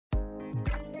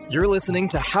You're listening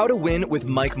to How to Win with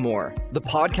Mike Moore, the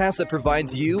podcast that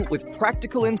provides you with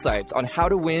practical insights on how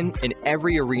to win in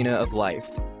every arena of life.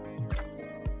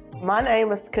 My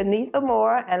name is Kennetha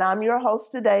Moore, and I'm your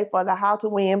host today for the How to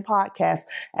Win podcast.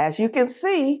 As you can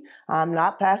see, I'm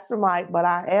not Pastor Mike, but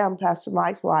I am Pastor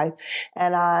Mike's wife,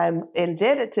 and I'm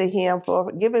indebted to him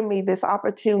for giving me this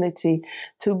opportunity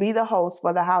to be the host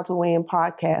for the How to Win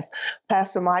podcast.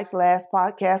 Pastor Mike's last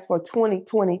podcast for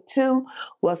 2022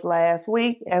 was last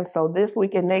week, and so this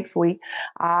week and next week,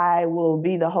 I will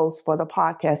be the host for the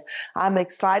podcast. I'm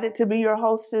excited to be your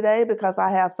host today because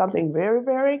I have something very,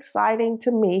 very exciting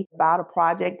to me about a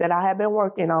project that I have been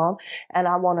working on, and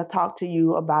I want to talk to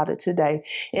you about it today.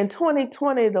 In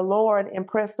 2020, the Lord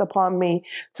impressed upon me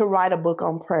to write a book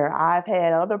on prayer. I've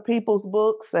had other people's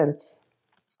books and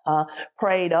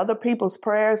prayed other people's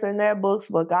prayers in their books,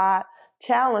 but God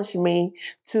challenged me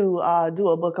to do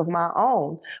a book of my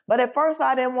own. But at first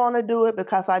I didn't want to do it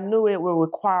because I knew it would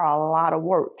require a lot of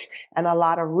work and a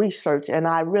lot of research. And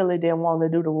I really didn't want to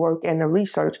do the work and the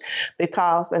research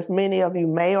because, as many of you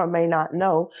may or may not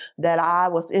know, that I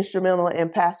was instrumental in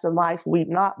Pastor Mike's Weep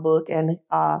Not book and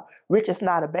Rich is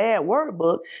Not a Bad Word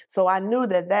book. So I knew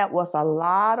that that was a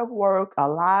lot of work, a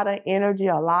lot of energy,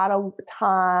 a lot of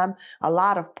time, a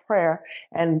lot of prayer.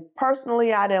 And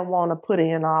personally, I didn't want to put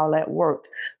in all that work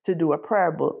to do a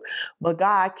prayer book. But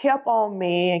God kept on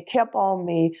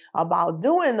me about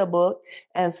doing the book.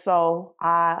 And so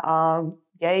I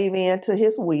gave in to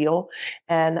his will.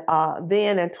 And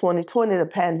then in 2020, the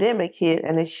pandemic hit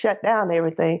and it shut down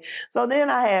everything. So then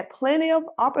I had plenty of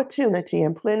opportunity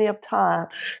and plenty of time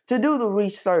to do the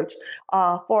research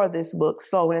for this book.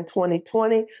 So in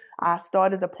 2020, I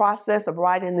started the process of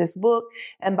writing this book.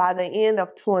 And by the end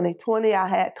of 2020, I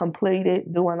had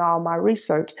completed doing all my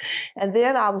research. And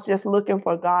then I was just looking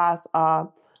for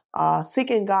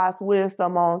seeking God's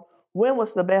wisdom on when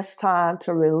was the best time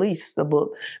to release the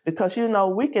book? Because,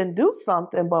 we can do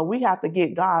something, but we have to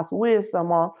get God's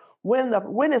wisdom on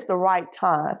when is the right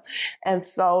time. And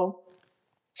so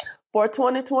for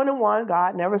 2021,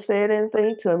 God never said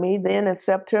anything to me. Then in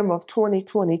September of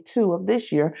 2022 of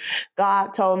this year,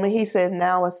 God told me, he said,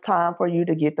 now it's time for you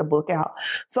to get the book out.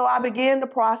 So I began the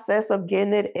process of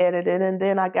getting it edited. And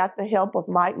then I got the help of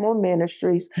Mike Moore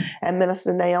Ministries and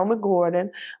Minister Naomi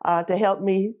Gordon to help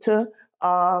me to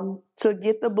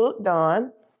get the book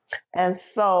done. And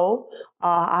so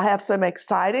I have some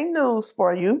exciting news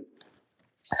for you.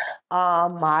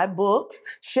 My book,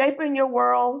 Shaping Your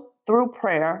World Through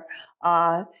Prayer,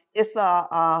 it's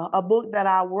a book that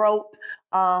I wrote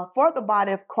for the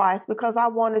body of Christ because I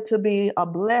wanted to be a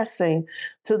blessing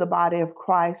to the body of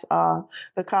Christ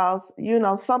because,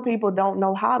 some people don't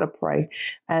know how to pray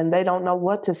and they don't know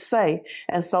what to say.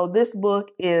 And so this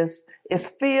book is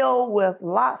filled with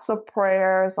lots of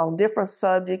prayers on different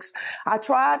subjects. I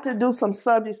tried to do some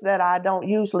subjects that I don't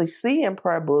usually see in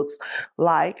prayer books,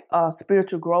 like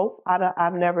spiritual growth.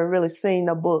 I've never really seen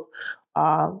a book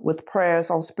with prayers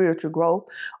on spiritual growth,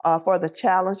 for the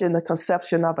challenge in the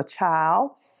conception of a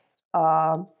child,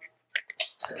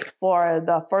 for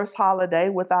the first holiday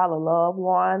without a loved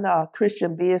one,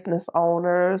 Christian business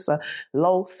owners,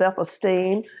 low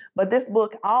self-esteem. But this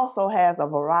book also has a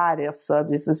variety of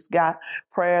subjects. It's got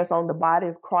prayers on the body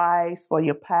of Christ, for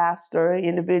your pastor,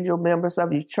 individual members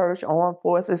of your church, armed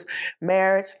forces,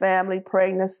 marriage, family,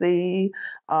 pregnancy,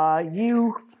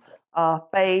 youth,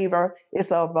 favor.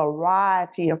 It's a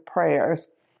variety of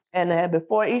prayers. And then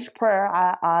before each prayer,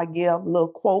 I give little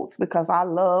quotes because I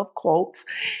love quotes.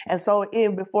 And so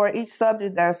before each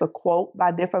subject, there's a quote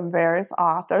by different various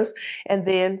authors. And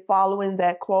then following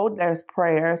that quote, there's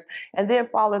prayers. And then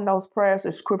following those prayers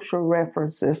is scriptural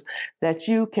references that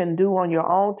you can do on your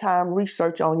own time,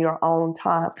 research on your own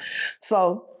time.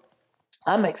 So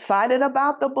I'm excited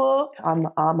about the book.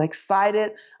 I'm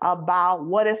excited about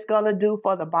what it's going to do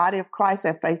for the body of Christ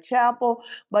at Faith Chapel.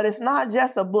 But it's not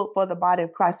just a book for the body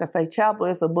of Christ at Faith Chapel.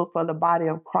 It's a book for the body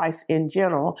of Christ in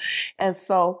general. And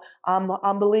so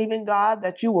I'm believing, God,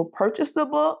 that you will purchase the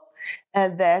book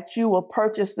and that you will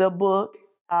purchase the book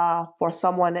for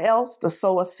someone else, to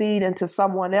sow a seed into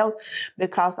someone else,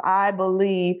 because I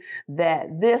believe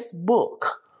that this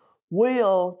book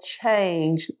will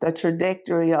change the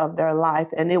trajectory of their life,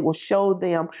 and it will show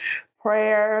them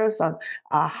prayers on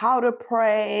how to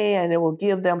pray, and it will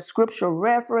give them scriptural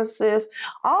references.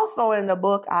 Also in the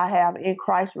book, I have in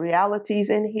Christ realities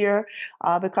in here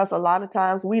because a lot of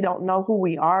times we don't know who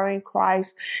we are in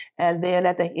Christ. And then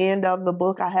at the end of the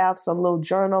book, I have some little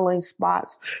journaling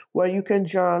spots where you can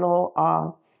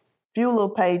journal few little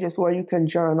pages where you can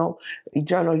journal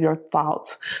your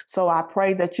thoughts. So I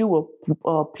pray that you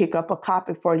will pick up a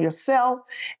copy for yourself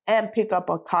and pick up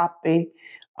a copy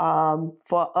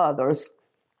for others.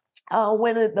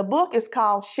 When the book is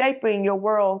called Shaping Your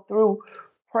World Through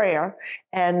Prayer,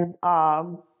 and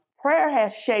prayer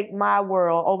has shaped my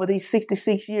world over these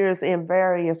 66 years in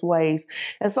various ways.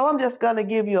 And so I'm just going to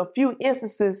give you a few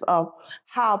instances of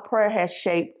how prayer has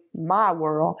shaped my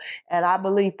world, and I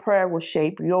believe prayer will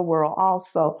shape your world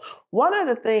also. One of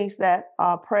the things that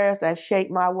prayers that shaped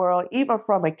my world, even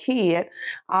from a kid,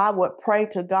 I would pray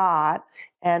to God,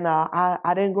 and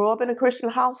I didn't grow up in a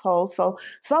Christian household, so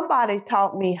somebody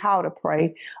taught me how to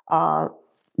pray.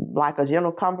 Like a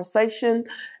general conversation.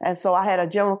 And so I had a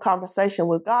general conversation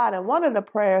with God. And one of the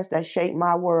prayers that shaped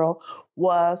my world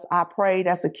was I prayed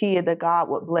as a kid that God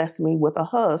would bless me with a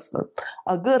husband,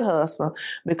 a good husband,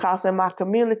 because in my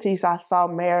communities, I saw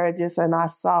marriages and I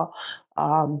saw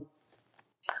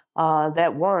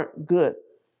that weren't good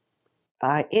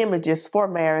images for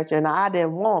marriage, and I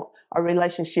didn't want a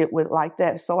relationship with like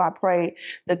that. So I prayed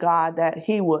to God that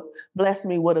he would bless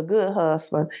me with a good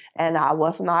husband. And I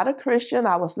was not a Christian.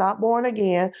 I was not born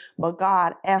again, but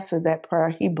God answered that prayer.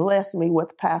 He blessed me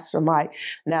with Pastor Mike.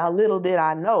 Now, little did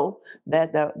I know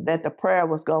that the prayer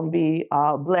was going to be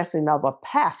a blessing of a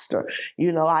pastor.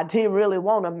 You know, I didn't really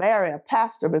want to marry a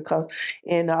pastor because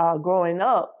in growing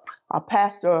up,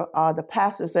 the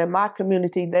pastors in my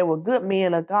community, they were good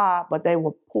men of God, but they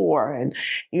were poor. And,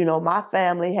 you know, my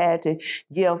family had to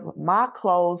give my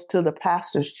clothes to the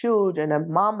pastor's children, and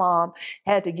my mom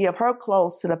had to give her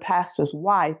clothes to the pastor's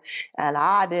wife. And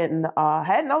I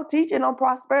had no teaching on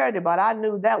prosperity, but I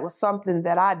knew that was something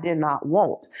that I did not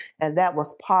want, and that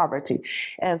was poverty.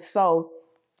 And so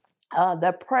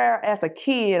the prayer as a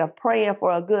kid of praying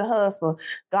for a good husband,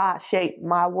 God shaped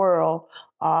my world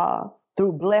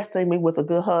through blessing me with a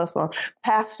good husband.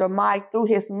 Pastor Mike, through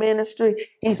his ministry,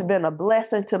 he's been a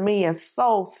blessing to me in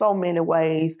so many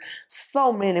ways,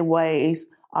 so many ways.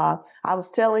 I was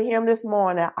telling him this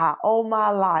morning, I owe my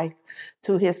life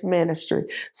to his ministry.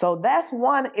 So that's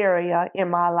one area in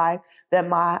my life that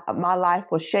my life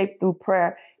was shaped through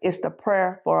prayer, is the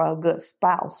prayer for a good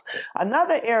spouse.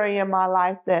 Another area in my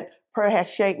life that prayer has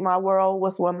shaped my world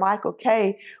was when Michael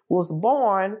K was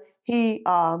born. He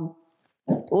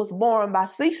was born by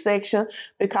C-section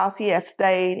because he had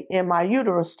stayed in my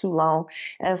uterus too long.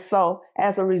 And so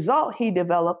as a result, he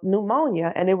developed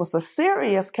pneumonia, and it was a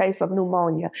serious case of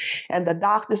pneumonia. And the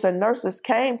doctors and nurses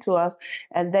came to us,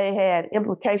 and they had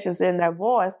implications in their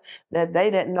voice that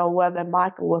they didn't know whether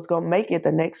Michael was going to make it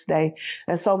the next day.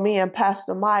 And so me and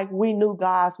Pastor Mike, we knew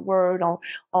God's word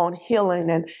on healing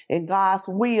and God's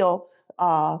will,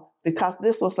 because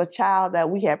this was a child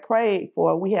that we had prayed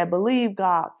for. We had believed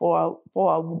God for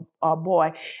a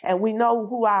boy, and we know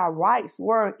who our rights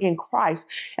were in Christ.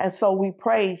 And so we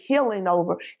prayed healing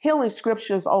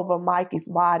scriptures over Mikey's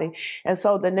body. And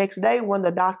so the next day when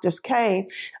the doctors came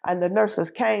and the nurses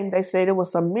came, they said it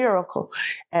was a miracle.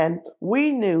 And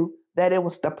we knew that it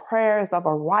was the prayers of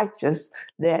a righteous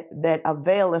that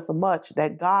availeth much,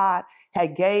 that God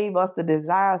had gave us the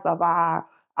desires of our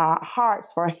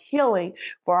hearts for healing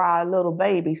for our little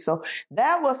baby. So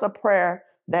that was a prayer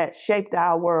that shaped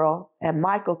our world. And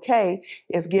Michael K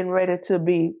is getting ready to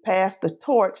be passed the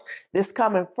torch this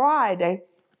coming Friday.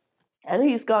 And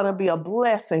he's going to be a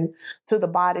blessing to the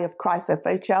body of Christ at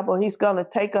Faith Chapel. He's going to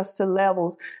take us to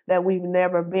levels that we've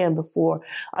never been before.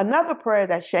 Another prayer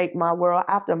that shaped my world,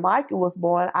 after Michael was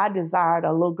born, I desired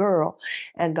a little girl.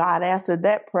 And God answered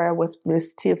that prayer with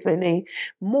Miss Tiffany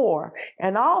Moore.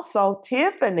 And also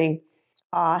Tiffany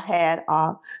had,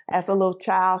 as a little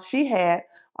child,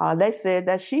 they said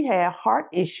that she had heart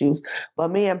issues.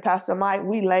 But me and Pastor Mike,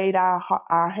 we laid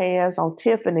our hands on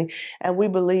Tiffany, and we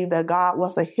believed that God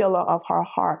was a healer of her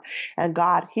heart. And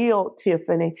God healed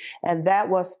Tiffany. And that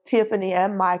was Tiffany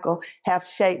and Michael have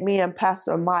shaped me and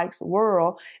Pastor Mike's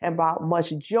world and brought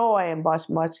much joy and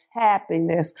much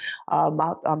happiness.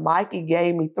 Mikey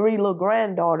gave me 3 little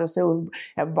granddaughters who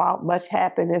have brought much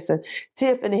happiness. And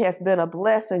Tiffany has been a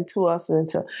blessing to us, and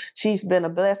she's been a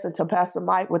blessing to Pastor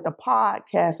Mike with the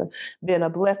podcast, and been a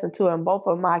blessing to him. Both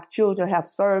of my children have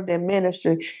served in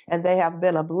ministry, and they have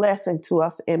been a blessing to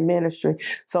us in ministry.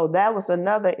 So that was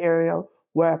another area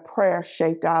where prayer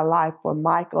shaped our life for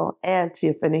Michael and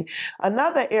Tiffany.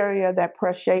 Another area that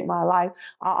prayer shaped my life,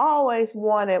 I always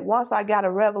wanted, once I got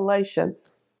a revelation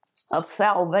of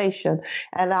salvation,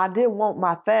 and I didn't want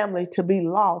my family to be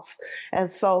lost.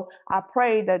 And so I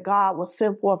prayed that God would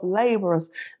send forth laborers,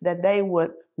 that they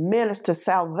would minister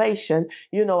salvation.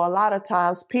 You know, a lot of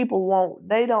times people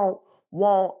don't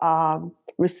won't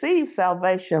receive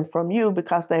salvation from you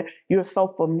because you're so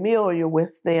familiar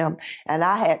with them. And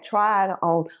I had tried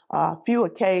on a few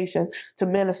occasions to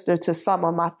minister to some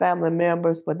of my family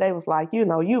members, but they was like,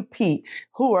 you Pete,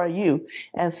 who are you?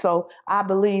 And so I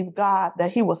believe God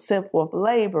that he was sent forth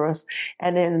laborers.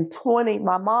 And in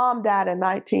my mom died in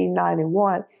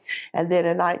 1991. And then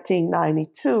in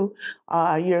 1992,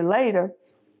 a year later,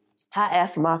 I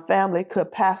asked my family,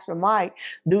 could Pastor Mike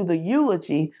do the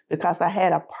eulogy, because I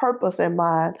had a purpose in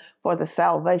mind for the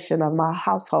salvation of my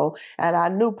household. And I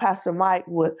knew Pastor Mike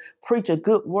would preach a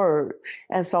good word.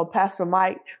 And so Pastor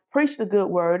Mike preached a good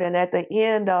word. And at the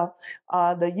end of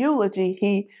the eulogy,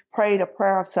 he prayed a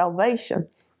prayer of salvation.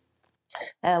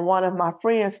 And one of my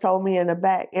friends told me in the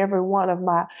back, every one of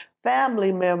my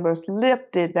family members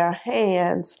lifted their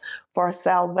hands for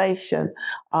salvation.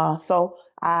 So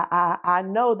I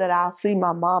know that I'll see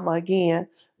my mama again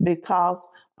because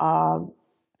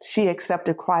she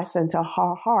accepted Christ into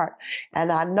her heart.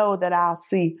 And I know that I'll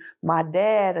see my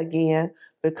dad again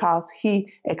because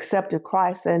he accepted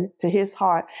Christ into his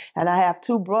heart. And I have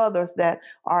two brothers that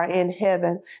are in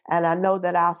heaven, and I know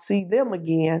that I'll see them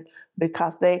again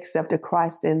because they accepted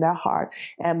Christ in their heart.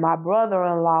 And my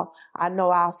brother-in-law, I know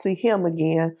I'll see him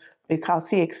again because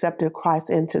he accepted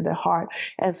Christ into the heart.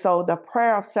 And so the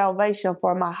prayer of salvation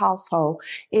for my household,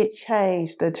 it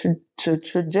changed the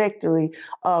trajectory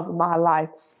of my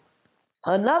life.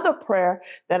 Another prayer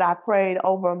that I prayed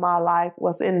over my life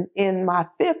was in my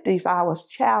 50s. I was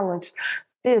challenged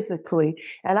physically,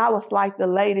 and I was like the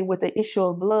lady with the issue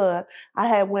of blood. I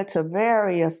had went to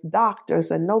various doctors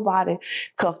and nobody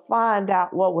could find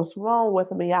out what was wrong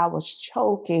with me. I was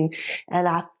choking and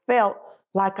I felt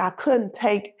like I couldn't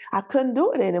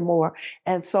do it anymore.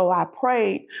 And so I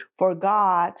prayed for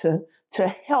God to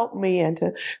help me and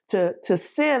to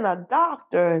send a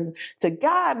doctor and to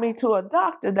guide me to a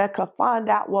doctor that could find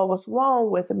out what was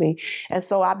wrong with me. And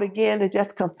so I began to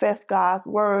just confess God's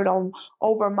word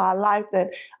over my life,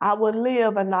 that I would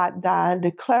live and not die, and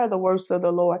declare the works of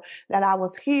the Lord, that I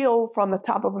was healed from the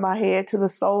top of my head to the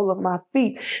sole of my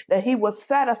feet, that he would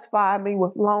satisfy me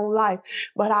with long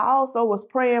life. But I also was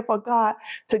praying for God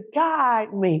to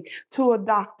guide me to a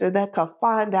doctor that could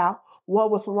find out what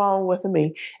was wrong with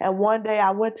me. And one day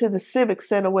I went to the Civic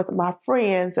Center with my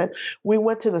friends, and we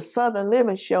went to the Southern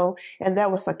Living Show, and there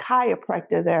was a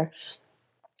chiropractor there.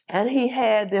 And he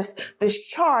had this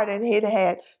chart, and it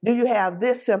had, do you have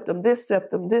this symptom, this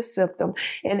symptom, this symptom?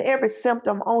 And every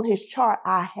symptom on his chart,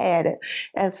 I had it.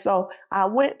 And so I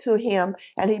went to him,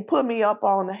 and he put me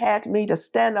had me to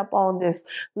stand up on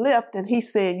this lift. And he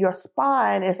said, your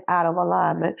spine is out of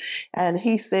alignment. And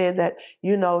he said that,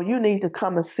 you need to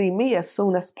come and see me as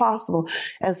soon as possible.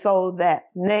 And so that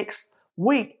next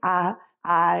week, I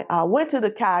went to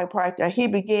the chiropractor. He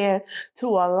began to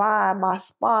align my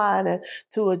spine and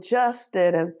to adjust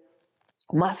it, and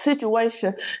my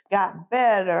situation got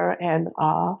better. And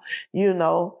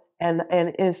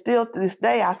and still to this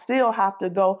day, I still have to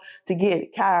go to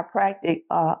get chiropractic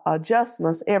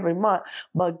adjustments every month.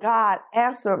 But God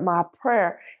answered my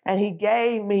prayer, and he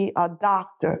gave me a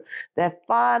doctor that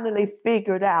finally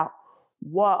figured out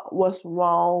what was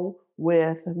wrong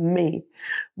with me.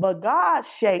 But God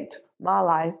shaped my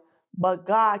life, but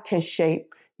God can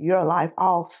shape your life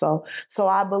also. So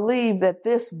I believe that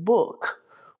this book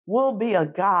will be a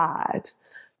guide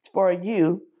for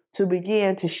you to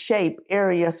begin to shape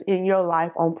areas in your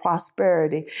life on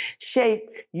prosperity, shape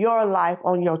your life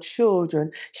on your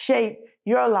children, shape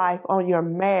your life on your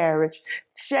marriage,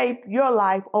 shape your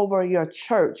life over your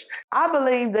church. I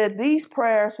believe that these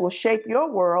prayers will shape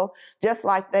your world just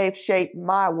like they've shaped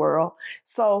my world.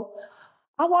 So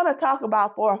I want to talk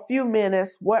about for a few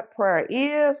minutes what prayer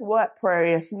is, what prayer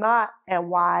is not, and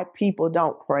why people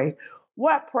don't pray.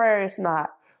 What prayer is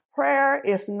not? Prayer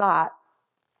is not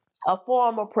a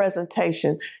formal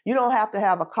presentation. You don't have to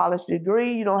have a college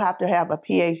degree. You don't have to have a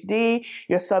PhD.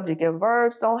 Your subject and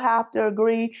verbs don't have to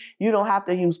agree. You don't have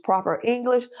to use proper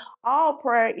English. All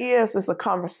prayer is a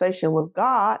conversation with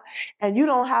God, and you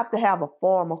don't have to have a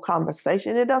formal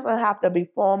conversation. It doesn't have to be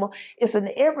formal. It's an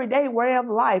everyday way of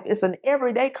life. It's an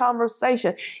everyday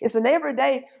conversation. It's an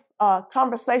everyday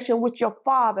conversation with your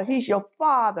father. He's your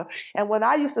father. And when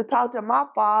I used to talk to my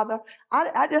father,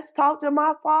 I just talked to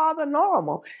my father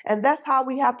normal. And that's how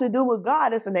we have to do with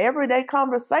God. It's an everyday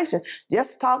conversation.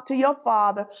 Just talk to your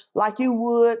father like you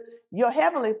would your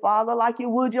heavenly father, like you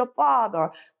would your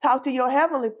father. Talk to your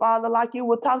heavenly father like you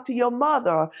would talk to your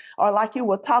mother, or like you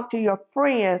would talk to your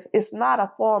friends. It's not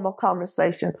a formal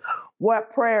conversation.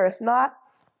 What prayer is not?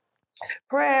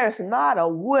 Prayer is not a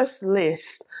wish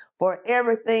list for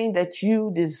everything that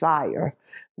you desire.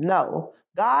 No,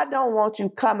 God don't want you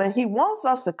coming. He wants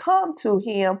us to come to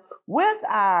him with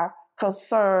our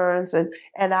concerns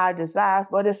and our desires,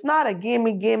 but it's not a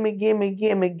gimme, gimme, gimme,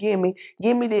 gimme, gimme,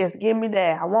 gimme this, gimme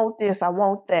that. I want this, I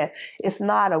want that. It's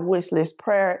not a wish list.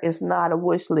 Prayer is not a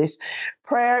wish list.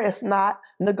 Prayer is not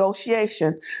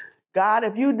negotiation. God,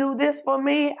 if you do this for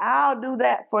me, I'll do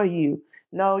that for you.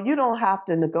 No, you don't have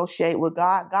to negotiate with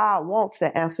God. God wants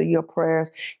to answer your prayers.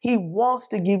 He wants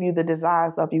to give you the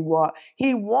desires of your heart.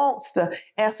 He wants to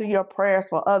answer your prayers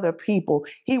for other people.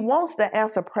 He wants to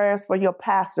answer prayers for your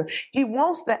pastor. He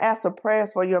wants to answer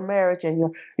prayers for your marriage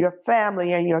and your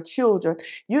family and your children.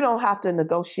 You don't have to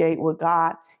negotiate with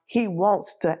God. He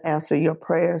wants to answer your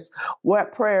prayers.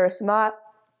 What prayer is not?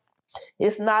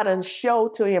 It's not a show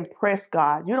to impress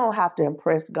God. You don't have to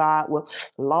impress God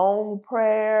with long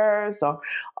prayers or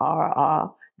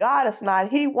God is not.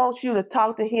 He wants you to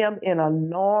talk to him in a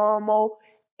normal,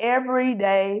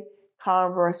 everyday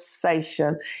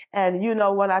conversation. And,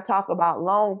 when I talk about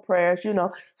long prayers,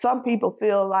 some people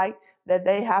feel like that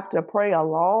they have to pray a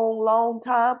long, long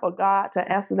time for God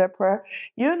to answer their prayer.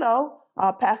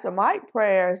 Pastor Mike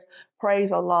prays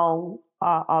a long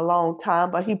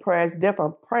time, but he prays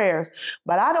different prayers.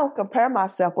 But I don't compare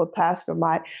myself with Pastor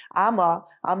Mike. I'm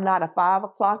not a 5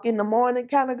 o'clock in the morning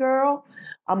kind of girl.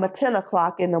 I'm a 10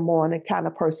 o'clock in the morning kind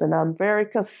of person. I'm very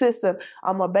consistent.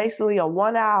 I'm basically a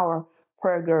 1 hour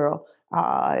prayer girl.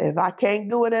 If I can't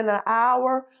do it in an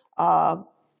hour,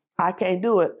 I can't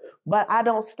do it. But I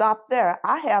don't stop there.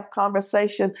 I have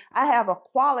conversation. I have a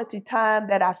quality time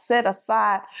that I set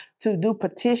aside to do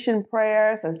petition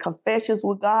prayers and confessions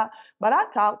with God. But I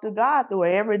talk to God through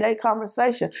an everyday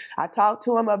conversation. I talk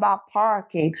to him about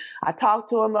parking. I talk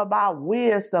to him about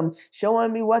wisdom,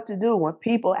 showing me what to do when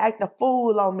people act a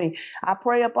fool on me. I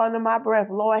pray up under my breath,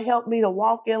 Lord, help me to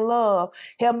walk in love.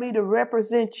 Help me to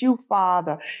represent you,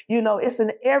 Father. It's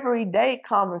an everyday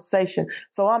conversation.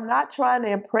 So I'm not trying to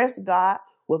impress God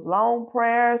with long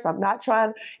prayers. I'm not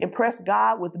trying to impress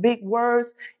God with big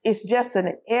words. It's just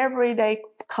an everyday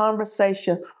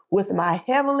conversation with my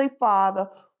Heavenly Father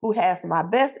who has my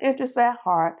best interests at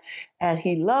heart, and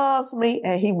he loves me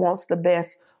and he wants the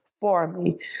best for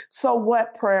me. So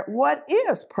what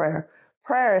is prayer?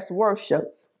 Prayer is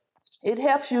worship. It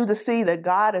helps you to see that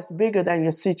God is bigger than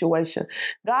your situation.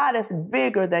 God is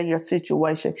bigger than your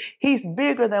situation. He's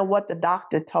bigger than what the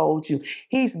doctor told you.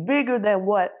 He's bigger than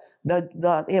what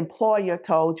the employer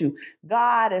told you.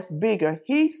 God is bigger.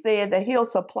 He said that he'll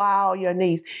supply all your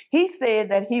needs. He said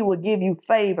that he will give you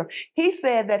favor. He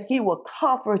said that he will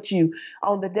comfort you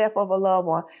on the death of a loved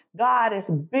one. God is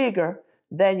bigger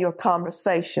than your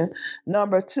conversation.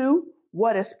 Number 2,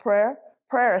 what is prayer?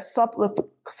 Prayer is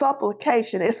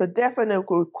supplication. It's a definite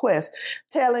request,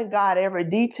 telling God every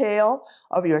detail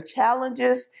of your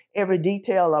challenges, every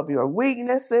detail of your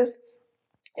weaknesses,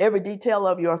 every detail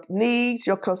of your needs,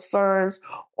 your concerns,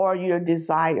 or your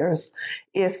desires.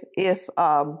 It's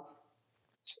a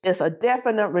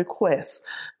definite request.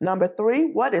 Number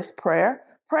 3, what is prayer?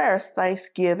 Prayer is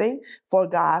thanksgiving for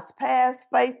God's past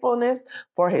faithfulness,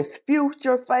 for his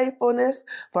future faithfulness,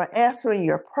 for answering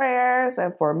your prayers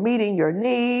and for meeting your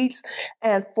needs,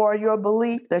 and for your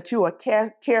belief that you are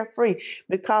carefree,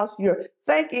 because you're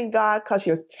thanking God because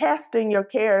you're casting your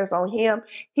cares on him.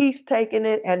 He's taking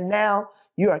it, and now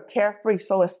you are carefree.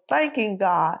 So it's thanking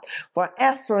God for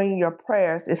answering your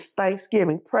prayers. It's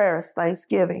thanksgiving. Prayer is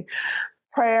thanksgiving.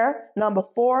 Prayer, number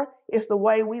 4, is the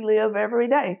way we live every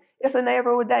day. It's an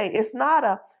everyday. It's not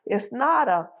a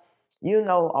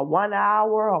 1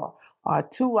 hour or a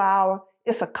 2 hour.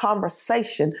 It's a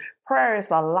conversation. Prayer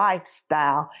is a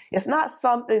lifestyle. It's not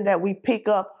something that we pick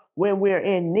up when we're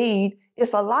in need.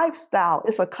 It's a lifestyle.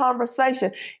 It's a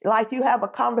conversation. Like you have a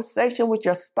conversation with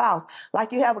your spouse,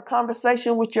 like you have a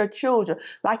conversation with your children,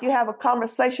 like you have a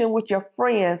conversation with your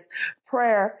friends.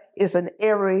 Prayer is an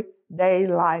everyday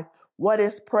life. What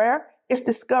is prayer? It's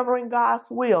discovering God's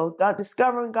will,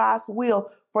 discovering God's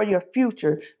will for your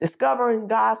future, discovering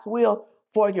God's will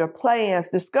for your plans,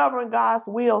 discovering God's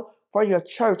will for your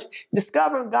church,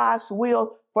 discovering God's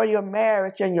will for your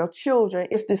marriage and your children.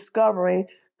 It's discovering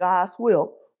God's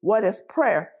will. What is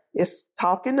prayer? It's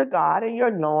talking to God in your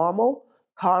normal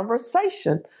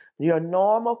conversation,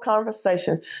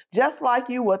 just like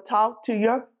you would talk to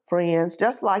your friends,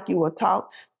 just like you would talk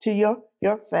to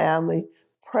your family.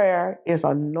 Prayer is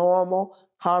a normal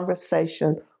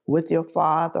conversation with your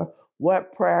Father.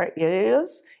 what prayer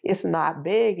is. It's not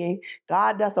begging.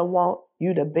 God doesn't want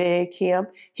you to beg him.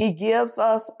 He gives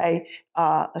us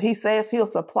he says he'll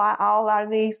supply all our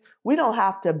needs. We don't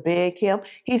have to beg him.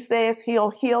 He says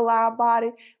he'll heal our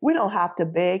body. We don't have to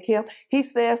beg him. He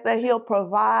says that he'll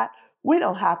provide. We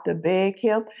don't have to beg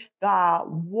him. God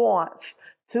wants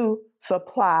to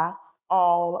supply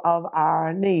all of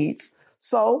our needs.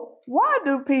 So why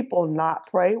do people not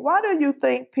pray? Why do you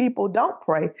think people don't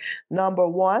pray? Number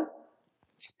one,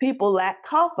 people lack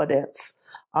confidence.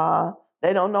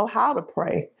 They don't know how to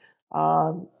pray.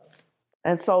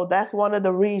 And so that's one of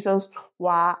the reasons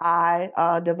why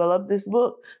I developed this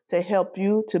book, to help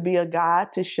you, to be a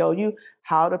guide, to show you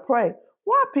how to pray.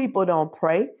 Why people don't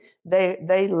pray?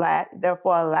 They lack,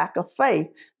 therefore, a lack of faith.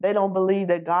 They don't believe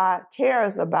that God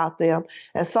cares about them.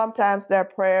 And sometimes their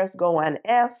prayers go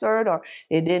unanswered, or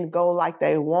it didn't go like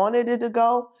they wanted it to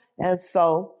go. And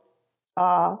so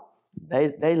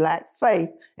they lack faith,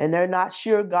 and they're not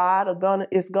sure God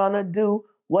is gonna do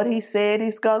what he said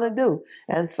he's gonna do.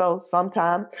 And so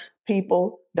sometimes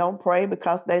people don't pray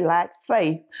because they lack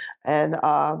faith, and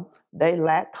they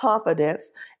lack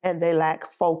confidence, and they lack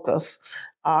focus.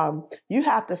 You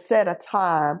have to set a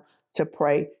time to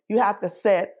pray. You have to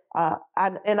set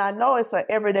and I know it's an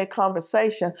everyday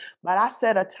conversation, but I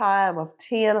set a time of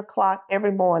 10 o'clock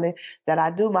every morning that I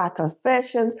do my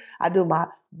confessions. I do my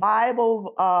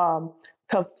Bible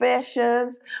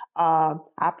confessions.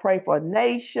 I pray for a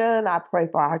nation. I pray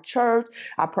for our church.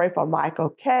 I pray for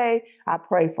Michael K. I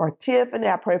pray for Tiffany.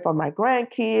 I pray for my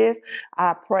grandkids.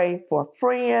 I pray for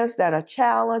friends that are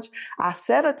challenged. I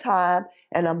set a time,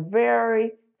 and I'm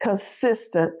very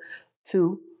consistent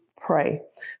to pray.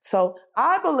 So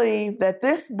I believe that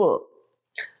this book,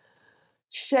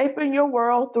 Shaping Your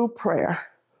World Through Prayer,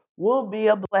 will be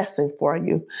a blessing for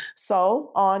you.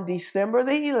 So on December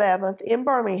the 11th in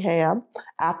Birmingham,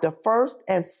 after first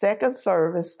and second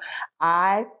service,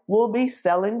 I will be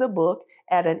selling the book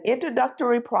at an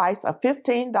introductory price of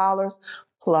 $15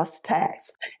 plus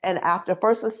tax. And after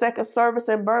first and second service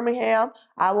in Birmingham,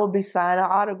 I will be signing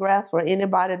autographs for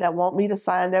anybody that want me to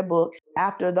sign their book.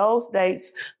 After those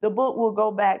dates, the book will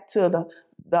go back to the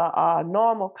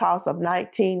normal cost of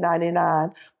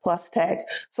 $19.99 plus tax.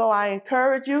 So I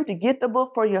encourage you to get the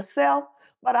book for yourself,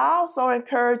 but I also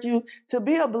encourage you to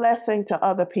be a blessing to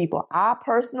other people. I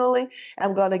personally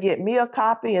am going to get me a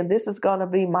copy, and this is going to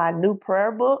be my new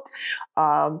prayer book.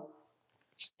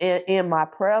 In my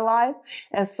prayer life.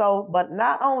 And so, but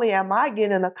not only am I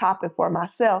getting a copy for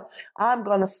myself, I'm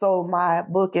going to sow my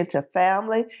book into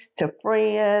family, to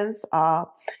friends,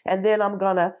 and then I'm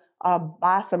going to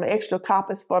buy some extra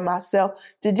copies for myself,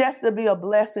 to be a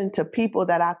blessing to people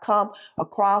that I come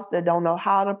across that don't know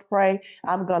how to pray.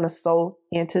 I'm going to sow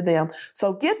into them.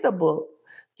 So get the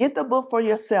book for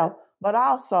yourself, but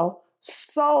also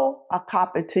sow a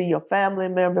copy to your family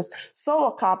members, sow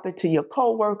a copy to your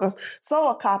coworkers, sow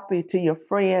a copy to your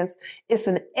friends. It's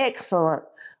an excellent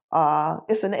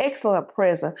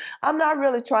present. I'm not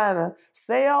really trying to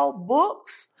sell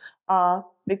books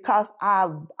because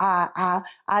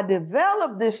I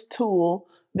developed this tool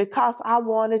because I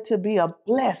wanted to be a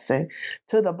blessing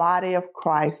to the body of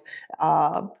Christ.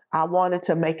 I wanted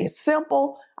to make it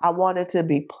simple. I wanted to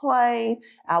be plain.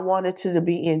 I wanted to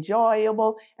be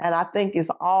enjoyable. And I think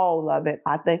it's all of it.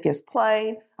 I think it's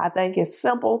plain. I think it's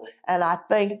simple. And I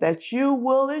think that you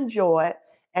will enjoy it,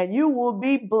 and you will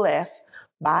be blessed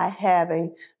by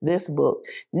having this book.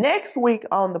 Next week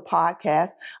on the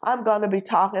podcast, I'm going to be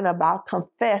talking about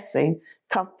confessing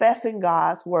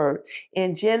God's word.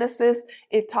 In Genesis,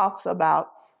 it talks about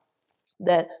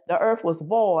that the earth was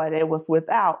void, it was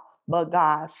without, but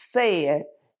God said,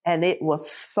 and it was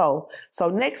so. So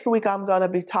next week, I'm going to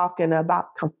be talking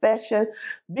about confession.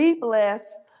 Be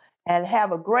blessed and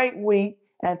have a great week.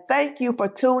 And thank you for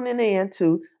tuning in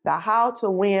to the How to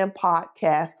Win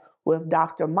podcast with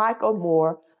Dr. Michael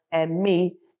Moore and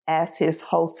me as his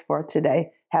host for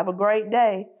today. Have a great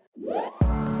day.